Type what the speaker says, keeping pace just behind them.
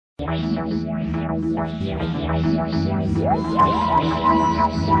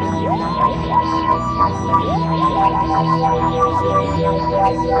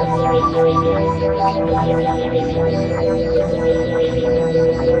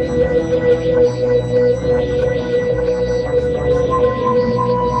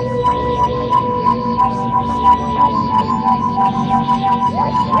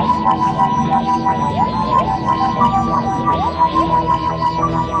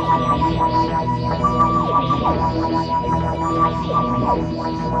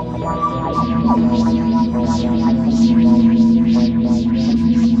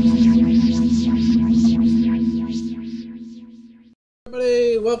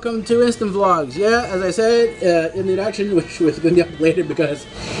Everybody, welcome to InstaVlogs. Yeah, as I said in the introduction, which was going to be up later because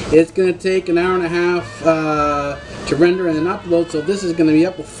it's going to take an hour and a half to render and then upload, so this is going to be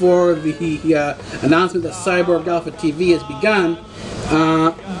up before the announcement that Cyborg Alpha TV has begun.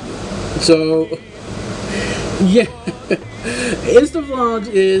 So, yeah, InstaVlogs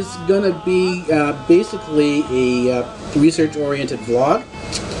is going to be basically a research-oriented vlog.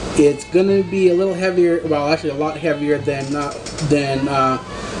 It's going to be a little heavier, well, actually a lot heavier than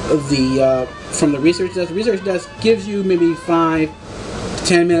from the research desk. The research desk gives you maybe 5 to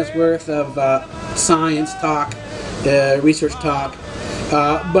 10 minutes worth of science talk, research talk,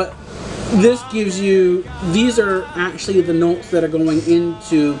 but this gives you, these are actually the notes that are going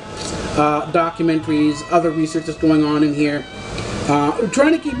into documentaries, other research that's going on in here. We're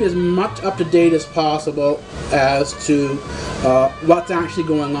trying to keep as much up to date as possible as to what's actually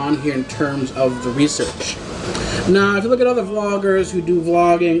going on here in terms of the research. Now, if you look at other vloggers who do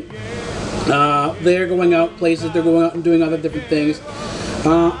vlogging, they're going out places, they're going out and doing other different things.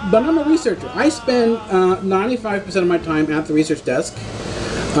 But I'm a researcher. I spend 95% of my time at the research desk.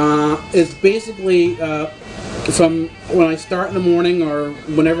 It's basically from when I start in the morning or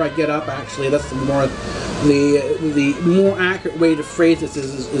whenever I get up. Actually, that's the more accurate way to phrase this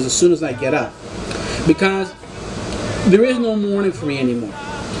is as soon as I get up, because there is no morning for me anymore.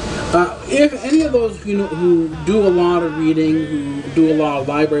 If any of those who do a lot of reading, who do a lot of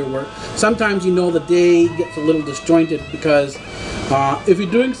library work, sometimes the day gets a little disjointed, because if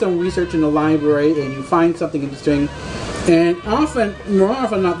you're doing some research in the library and you find something interesting, and more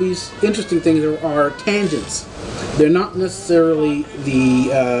often than not, these interesting things are tangents. They're not necessarily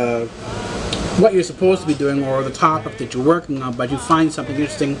the what you're supposed to be doing or the topic that you're working on, but you find something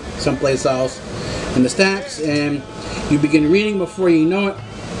interesting someplace else in the stacks and you begin reading. Before you know it,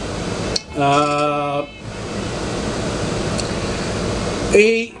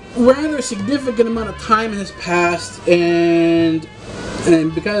 a rather significant amount of time has passed, and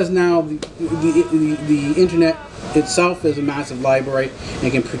because now the internet itself is a massive library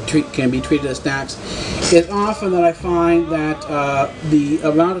and can be treated as stacks, it's often that I find that the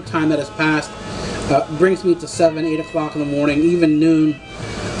amount of time that has passed brings me to 7, 8 o'clock in the morning, even noon,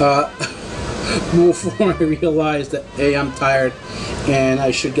 before I realize that, hey, I'm tired and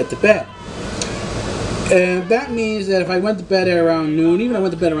I should get to bed. And that means that if I went to bed at around noon, even if I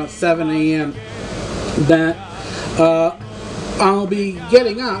went to bed around 7 a.m., that I'll be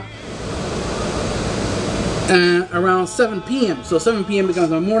getting up around 7 p.m. So 7 p.m. becomes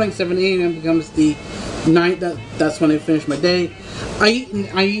my morning, 7 a.m. becomes the night. That's when I finish my day. I eat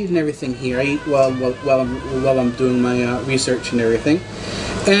and everything here. I eat while I'm doing my research and everything.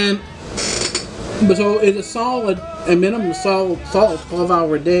 But so it's a minimum solid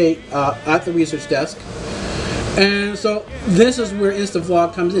 12-hour day at the research desk. And so this is where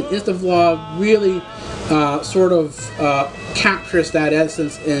InstaVlog comes in. InstaVlog really sort of captures that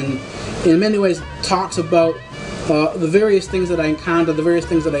essence, and in many ways talks about the various things that I encounter, the various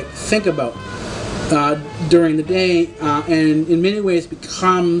things that I think about during the day, and in many ways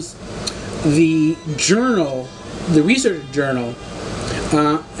becomes the journal, the research journal,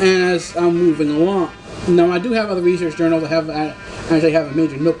 as I'm moving along. Now, I do have other research journals. I actually have a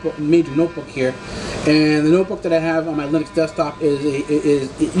major notebook here, and the notebook that I have on my Linux desktop it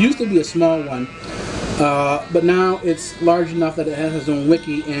used to be a small one, but now it's large enough that it has its own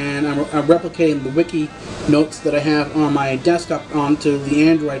wiki, and I'm replicating the wiki notes that I have on my desktop onto the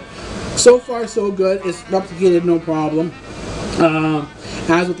Android. So far, so good. It's replicated no problem.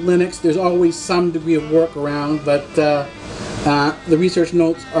 As with Linux, there's always some degree of workaround, but the research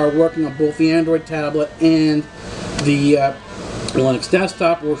notes are working on both the Android tablet and the Linux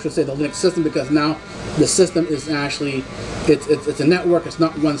desktop, or I should say the Linux system, because now the system is actually, it's a network. It's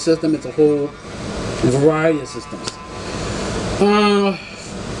not one system. It's a whole variety of systems.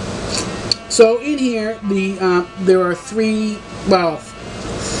 So in here, there are three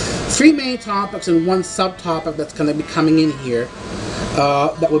main topics and one subtopic that's going to be coming in here.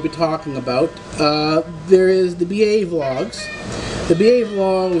 that we'll be talking about. There is the BA Vlogs. The BA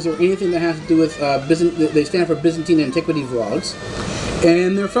Vlogs are anything that has to do with they stand for Byzantine Antiquity Vlogs,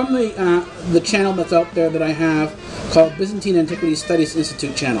 and they're from the channel that's out there that I have called Byzantine Antiquity Studies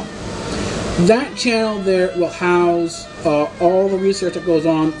Institute channel. That channel there will house all the research that goes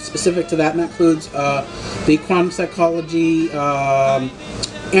on specific to that, and that includes the quantum psychology,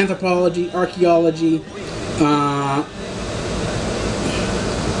 anthropology, archaeology,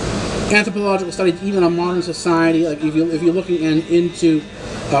 anthropological studies, even on modern society. Like if you're looking into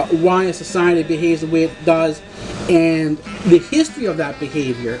why a society behaves the way it does, and the history of that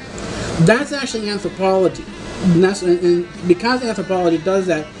behavior, that's actually anthropology. And because anthropology does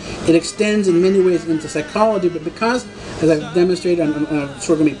that, it extends in many ways into psychology. But because, as I've demonstrated, and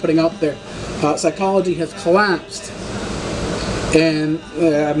sort of going to be putting out there, psychology has collapsed. And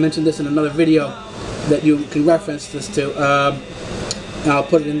I mentioned this in another video that you can reference this to. I'll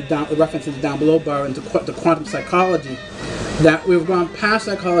put it in the reference in the down below bar into the quantum psychology. That we've gone past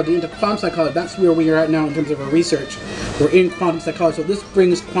psychology into quantum psychology. That's where we are at now in terms of our research. We're in quantum psychology. So this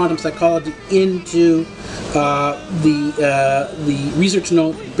brings quantum psychology into the research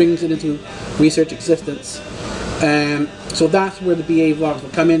note, brings it into research existence. And so that's where the BA Vlogs will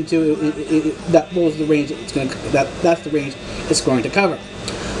come into. That was the range that's the range it's going to cover.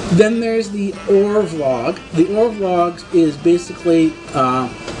 Then there's the OR Vlog. The OR Vlogs is basically a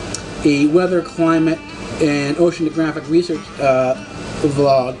weather, climate, and oceanographic research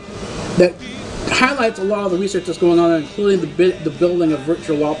vlog that highlights a lot of the research that's going on, including the building of the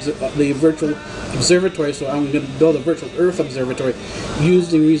virtual observatory. So I'm going to build a virtual Earth observatory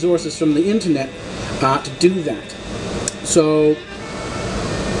using resources from the internet to do that. So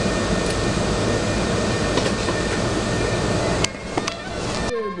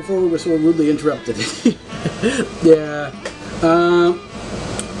before we were so rudely interrupted. Yeah.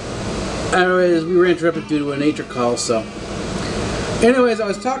 Anyways, we were interrupted due to a nature call, so. Anyways, I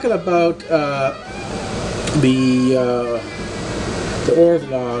was talking about the OR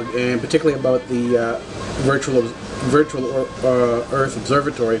vlog, and particularly about the virtual Earth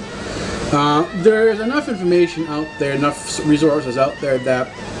observatory. There's enough information out there, enough resources out there that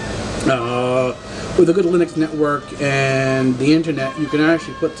with a good Linux network and the internet, you can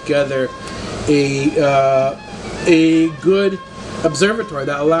actually put together a good observatory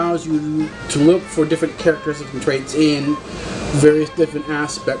that allows you to look for different characteristics and traits in various different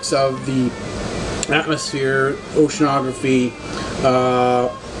aspects of the atmosphere, oceanography,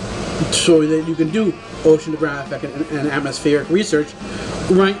 so that you can do oceanographic and atmospheric research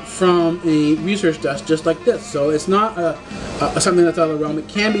right from a research desk just like this. So it's not something that's out of the realm. It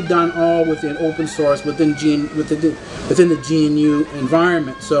can be done all within open source, within the GNU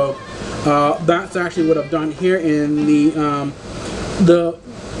environment. So that's actually what I've done here in the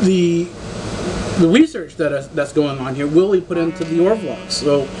research that's going on here will be put into the OR vlogs,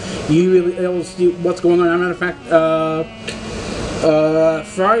 so you will be able to see what's going on. As a matter of fact,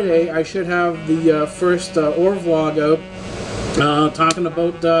 Friday I should have the first OR vlog out talking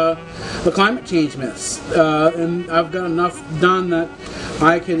about the climate change myths, and I've got enough done that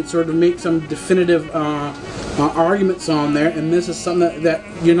I can sort of make some definitive arguments on there, and this is something that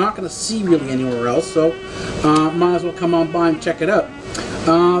you're not going to see really anywhere else, so might as well come on by and check it out.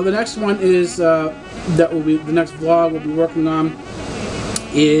 The next one is the next vlog we'll be working on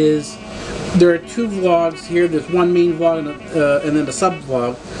is, there are two vlogs here. There's one main vlog and then the sub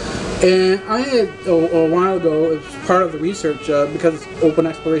vlog. And I had a while ago, as part of the research, because it's open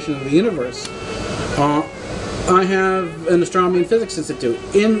exploration of the universe, I have an Astronomy and Physics Institute.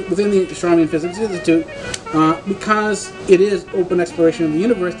 Within the Astronomy and Physics Institute, because it is open exploration of the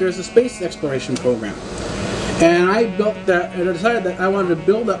universe, there's a space exploration program. And I built that, and I decided that I wanted to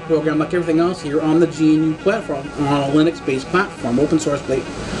build that program like everything else here on the GNU platform, on a Linux-based platform, open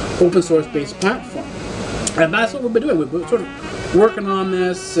source-based platform. And that's what we've been doing. We've been sort of working on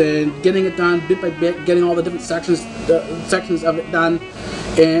this and getting it done bit by bit, getting all the different sections of it done,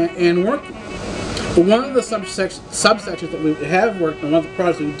 and working. But one of the subsections that we have worked on, one of the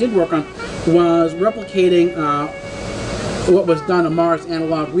projects we did work on, was replicating what was done on Mars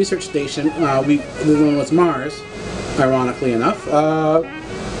Analog Research Station. The one was Mars, ironically enough. I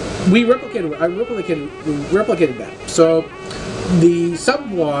replicated that. So the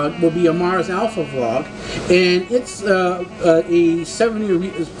sub-vlog will be a Mars Alpha vlog, and it's a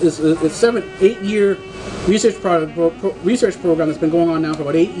 8-year research program that's been going on now for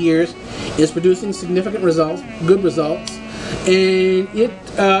about 8 years. It's producing significant results, good results, and it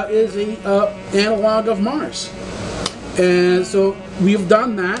is an analog of Mars. And so we've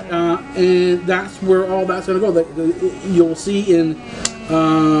done that, and that's where all that's going to go. You'll see in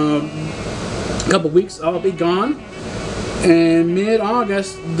couple weeks I'll be gone, and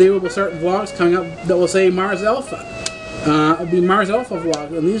mid-August there will start vlogs coming up that will say Mars Alpha. It'll be Mars Alpha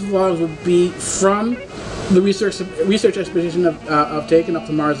vlogs, and these vlogs will be from the research expedition I've taken up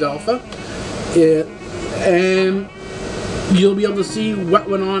to Mars Alpha, and you'll be able to see what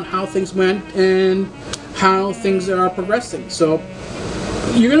went on, how things went, and how things are progressing. So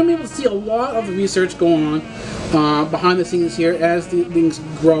you're going to be able to see a lot of the research going on behind the scenes here as the things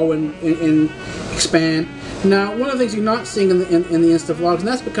grow and expand. Now, one of the things you're not seeing in the InstaVlogs, and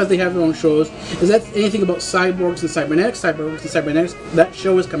that's because they have their own shows, is that anything about cyborgs and cybernetics. That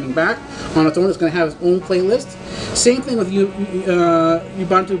show is coming back on its own. It's going to have its own playlist. Same thing with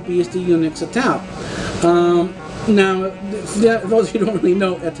Ubuntu BSD Unix Etal. Now, for those who don't really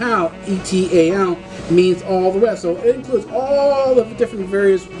know, Etal, E-T-A-L, means all the rest. So it includes all of the different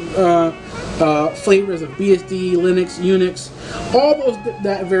various flavors of BSD, Linux, Unix. All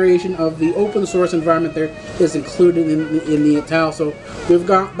that variation of the open source environment there is included in the Etal. So we've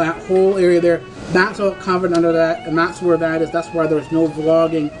got that whole area there. That's all covered under that, and that's where that is. That's why there's no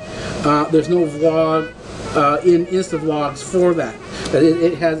vlogging. There's no vlog in InstaVlogs for that.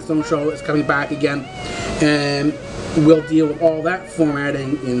 It has its own show. It's coming back again, and we'll deal with all that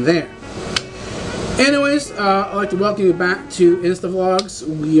formatting in there. Anyways, I'd like to welcome you back to InstaVlogs.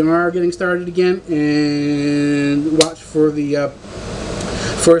 We are getting started again, and watch for the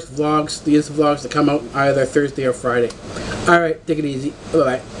first vlogs, the InstaVlogs, to come out either Thursday or Friday. Alright, take it easy.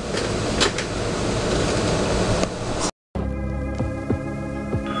 Bye-bye.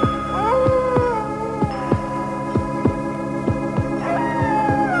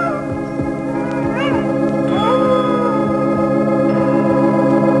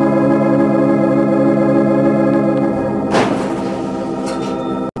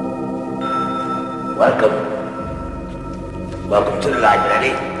 Welcome to the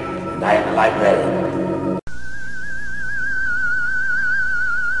library, and I am the librarian.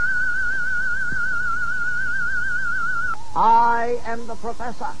 I am the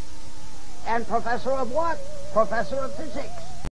professor. And professor of what? Professor of physics.